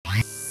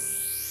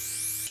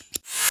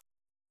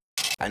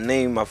I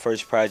named my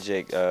first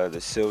project the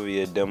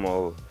Cilvia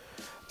Demo.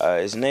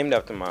 It's named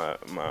after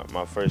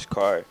my first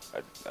car,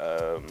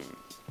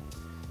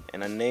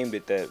 and I named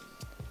it that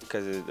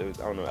because I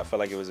don't know. I felt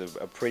like it was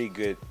a pretty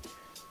good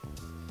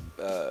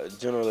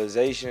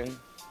generalization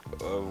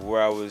of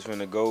where I was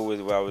gonna go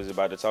with what I was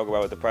about to talk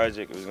about with the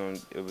project.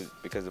 It was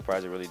because the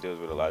project really deals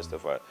with a lot of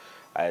stuff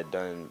I had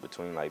done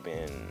between like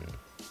being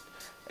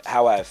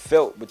how I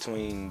felt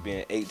between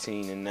being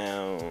 18 and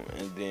now,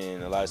 and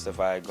then a lot of stuff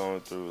I had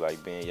gone through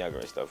like being younger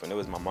and stuff. And it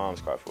was my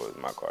mom's car before it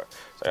was my car,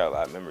 so I got a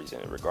lot of memories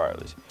in it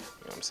regardless. You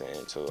know what I'm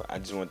saying? So I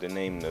just wanted to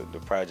name the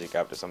project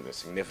after something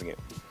significant.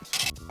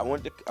 I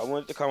wanted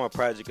to call my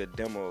project a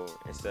demo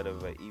instead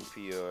of an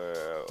EP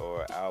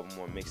or album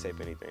or mixtape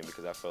or anything,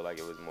 because I felt like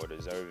it was more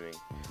deserving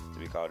to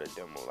be called a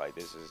demo. Like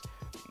this is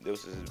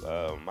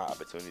my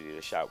opportunity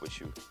to shop with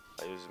you.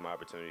 Like this is my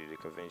opportunity to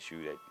convince you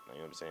that, you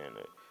know what I'm saying,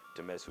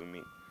 to mess with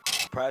me.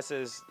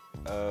 Process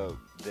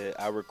that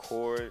I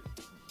record,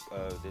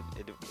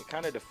 it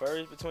kind of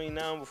differs between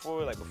now and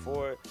before. Like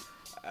before,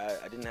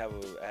 I didn't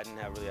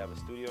really have a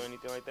studio or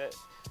anything like that.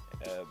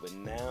 But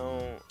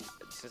now,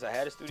 since I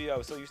had a studio, I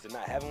was so used to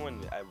not having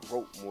one. I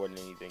wrote more than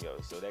anything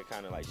else, so that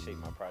kind of like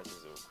shaped my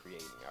process of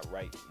creating. I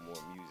write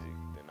more music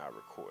than I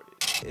recorded.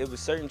 It was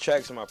certain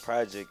tracks in my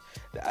project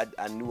that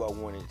I knew I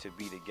wanted to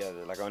be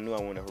together. Like I knew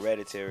I wanted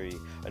Hereditary,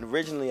 and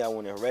originally I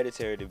wanted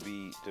Hereditary to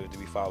be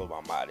followed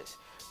by Modest,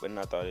 but then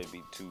I thought it'd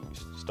be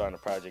starting a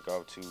project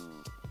off too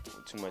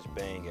much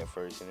bang at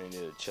first, and then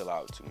it'll chill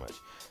out too much.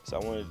 So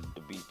I wanted it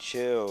to be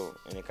chill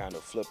and it kind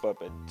of flip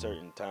up at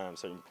certain times,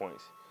 certain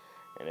points,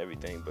 and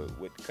everything. But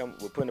with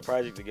putting the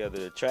project together,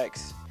 the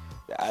tracks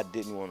that I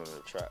didn't want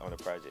on the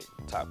project,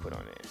 Top put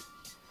on there,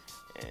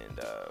 and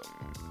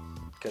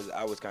because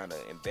I was kind of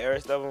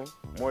embarrassed of them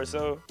more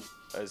so.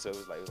 So it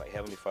was like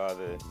Heavenly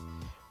Father and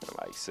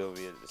like the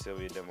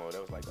Cilvia Demo.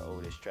 That was like the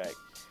oldest track,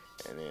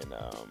 and then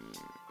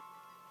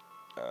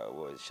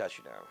was Shut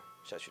You Down.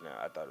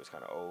 I thought it was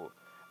kind of old.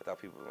 I thought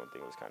people were gonna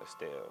think it was kind of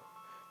stale.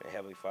 And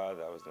Heavenly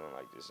Father, I was doing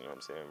like this, you know what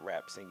I'm saying,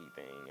 rap singy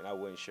thing, and I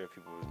wasn't sure if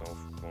people was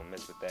gonna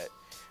mess with that.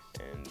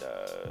 And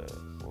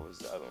what was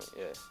the other one?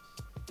 Yeah,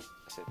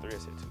 I said 3, I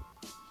said 2.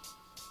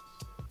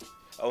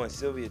 Oh, and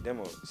Cilvia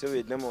Demo.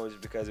 Cilvia Demo is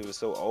because it was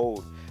so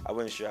old. I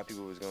wasn't sure how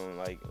people was gonna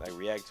like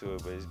react to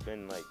it, but it's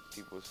been like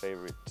people's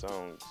favorite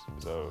songs.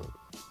 So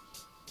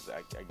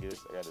I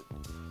guess I gotta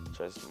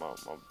trust my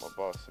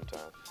boss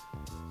sometimes.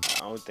 I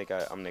don't think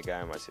I'm the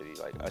guy in my city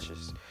like Usher.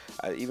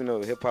 Even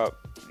though hip hop,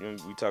 you know,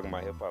 we talking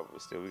about hip hop,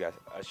 but still we got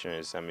Usher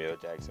and Samuel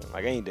Jackson.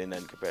 Like I ain't done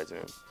nothing compared to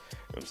them. You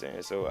know what I'm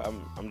saying? So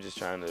I'm just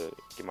trying to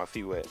get my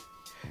feet wet.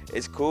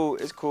 It's cool.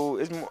 It's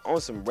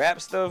on some rap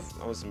stuff,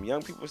 on some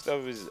young people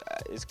stuff.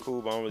 It's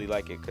cool, but I don't really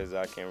like it because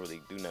I can't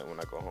really do nothing when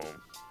I go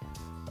home.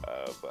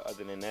 But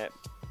other than that,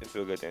 it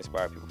feels good to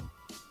inspire people.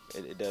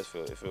 It does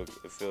feel. It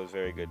feels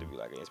very good to be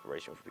like an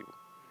inspiration for people.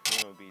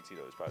 You know, BET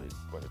though is probably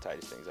one of the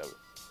tightest things ever.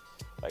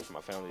 Like for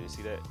my family to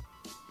see that,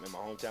 in my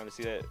hometown to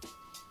see that,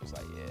 it's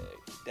like, yeah,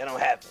 that don't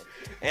happen.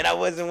 And I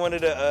wasn't one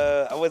of the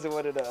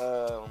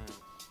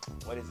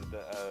what is it,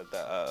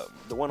 the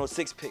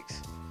 106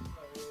 picks.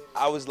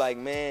 I was like,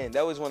 man,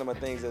 that was one of my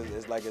things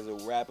as a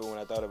rapper. When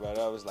I thought about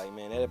it, I was like,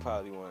 man, that'd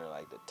probably be one of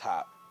like the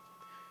top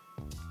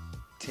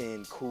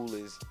 10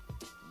 coolest,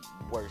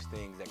 worst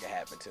things that could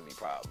happen to me,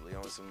 probably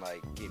on some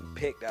like getting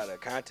picked out of a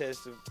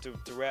contest to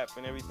rap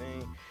and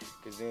everything,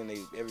 because then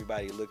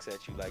everybody looks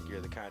at you like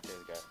you're the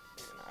contest guy,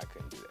 and I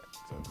couldn't do that,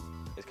 so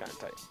it's kind of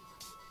tight.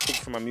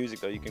 For my music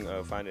though, you can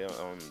find it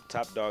on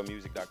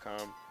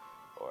topdogmusic.com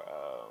or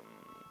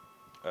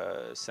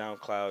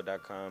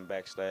soundcloud.com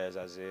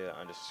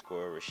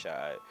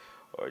 /Isaiah_Rashad,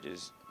 or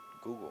just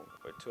Google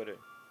or Twitter,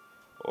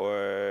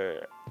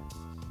 or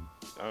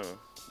I don't know,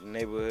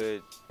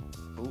 neighborhood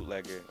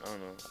bootlegger. I don't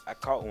know. I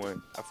caught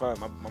one. I found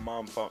my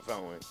mom found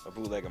one. A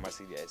bootlegger on my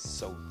CD that's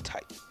so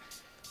tight.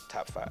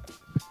 Top 5.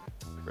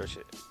 Real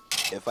shit.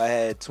 If I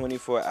had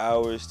 24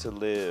 hours to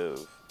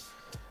live,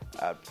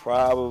 I'd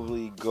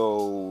probably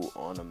go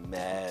on a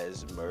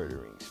mass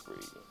murdering spree.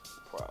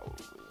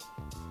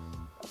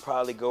 I'd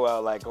probably go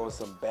out like on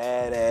some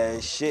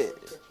badass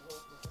shit.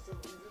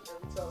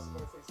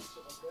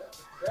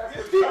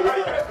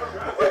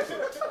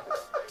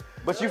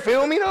 But you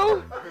feel me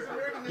though?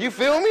 You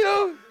feel me?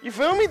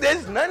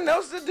 There's nothing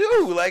else to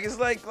do. Like it's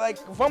like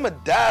if I'ma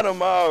die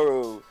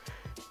tomorrow,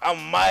 I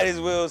might as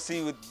well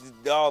see what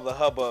all the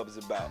hubbub's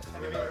about.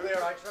 And to be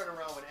clear, I turn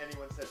around when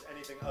anyone says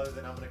anything other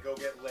than I'm gonna go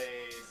get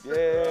laid.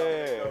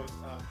 Yeah. Or I'm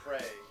gonna go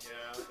pray. You know.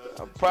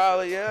 I'll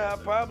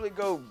probably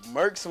go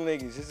murk some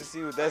niggas just to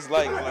see what that's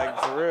like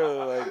for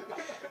real. Like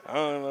I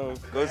don't know,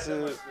 go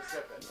to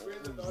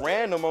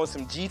random on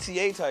some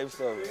GTA type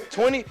stuff.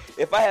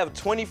 If I have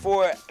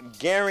 24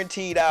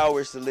 guaranteed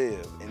hours to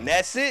live, and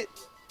that's it,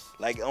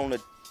 like on a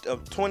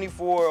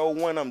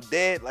 24:01 I'm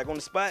dead, like on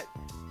the spot,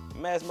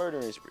 mass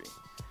murdering spree.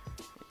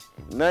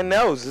 Nothing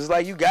else. It's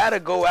like you gotta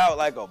go out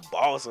like a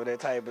boss or that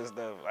type of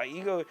stuff. Like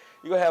you gonna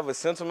have a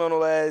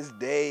sentimental ass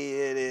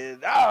day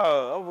and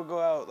I'm gonna go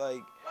out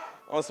like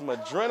on some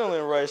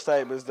adrenaline rush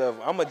type of stuff.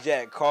 I'm gonna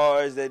jack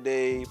cars that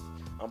day.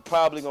 I'm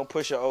probably gonna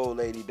push an old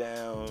lady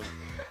down.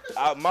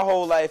 My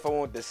whole life I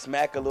want to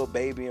smack a little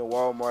baby in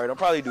Walmart. I'll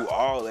probably do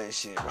all that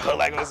shit, bro.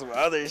 Like on some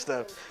other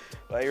stuff,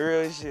 like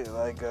real shit.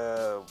 Like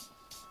I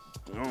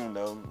don't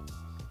know.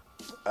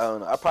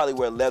 I probably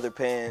wear leather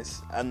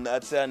pants.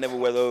 I'd say I never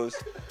wear those.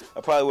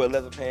 I probably wear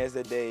leather pants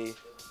that day.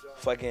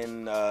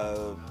 Fucking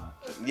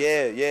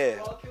yeah.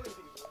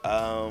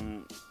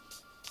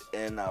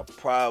 And I'll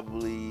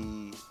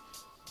probably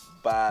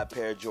buy a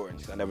pair of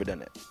Jordans. I never done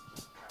that.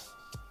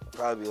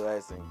 Probably the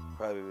last thing.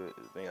 Probably the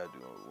thing I do.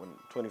 When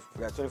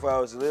got 24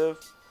 hours to live,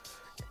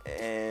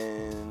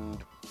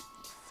 and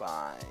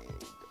find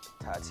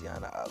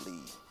Tatiana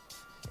Ali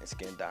and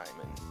Skin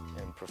Diamond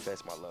and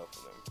profess my love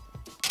for them.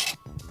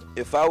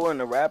 If I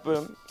wasn't a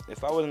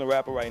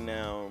rapper right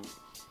now,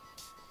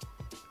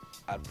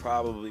 I'd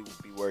probably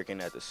be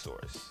working at the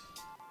Source.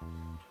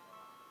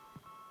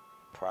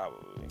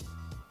 Probably.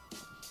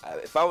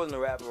 If I wasn't a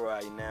rapper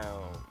right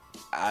now,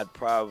 I'd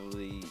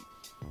probably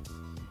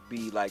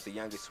be like the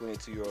youngest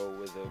 22-year-old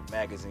with a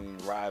magazine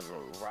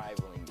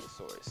rivaling the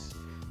Source.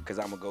 Because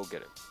I'm a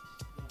go-getter.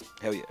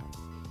 Hell yeah.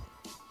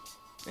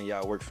 And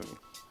y'all work for me.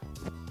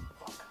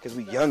 Because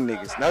we young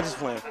niggas. No,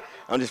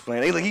 I'm just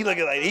playing. He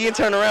looking like, he didn't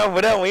turn around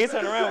for that one.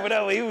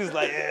 He was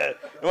like, yeah,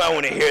 nobody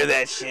want to hear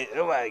that shit.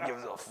 Nobody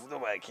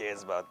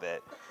cares about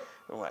that.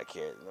 Nobody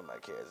cares.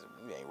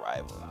 We ain't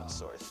rivaling the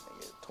Source.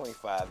 Nigga.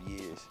 25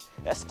 years.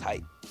 That's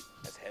tight.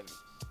 That's heavy.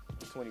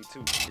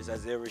 22. This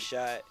is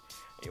Rashad.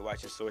 And you're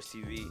watching Source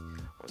TV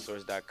on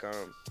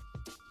Source.com.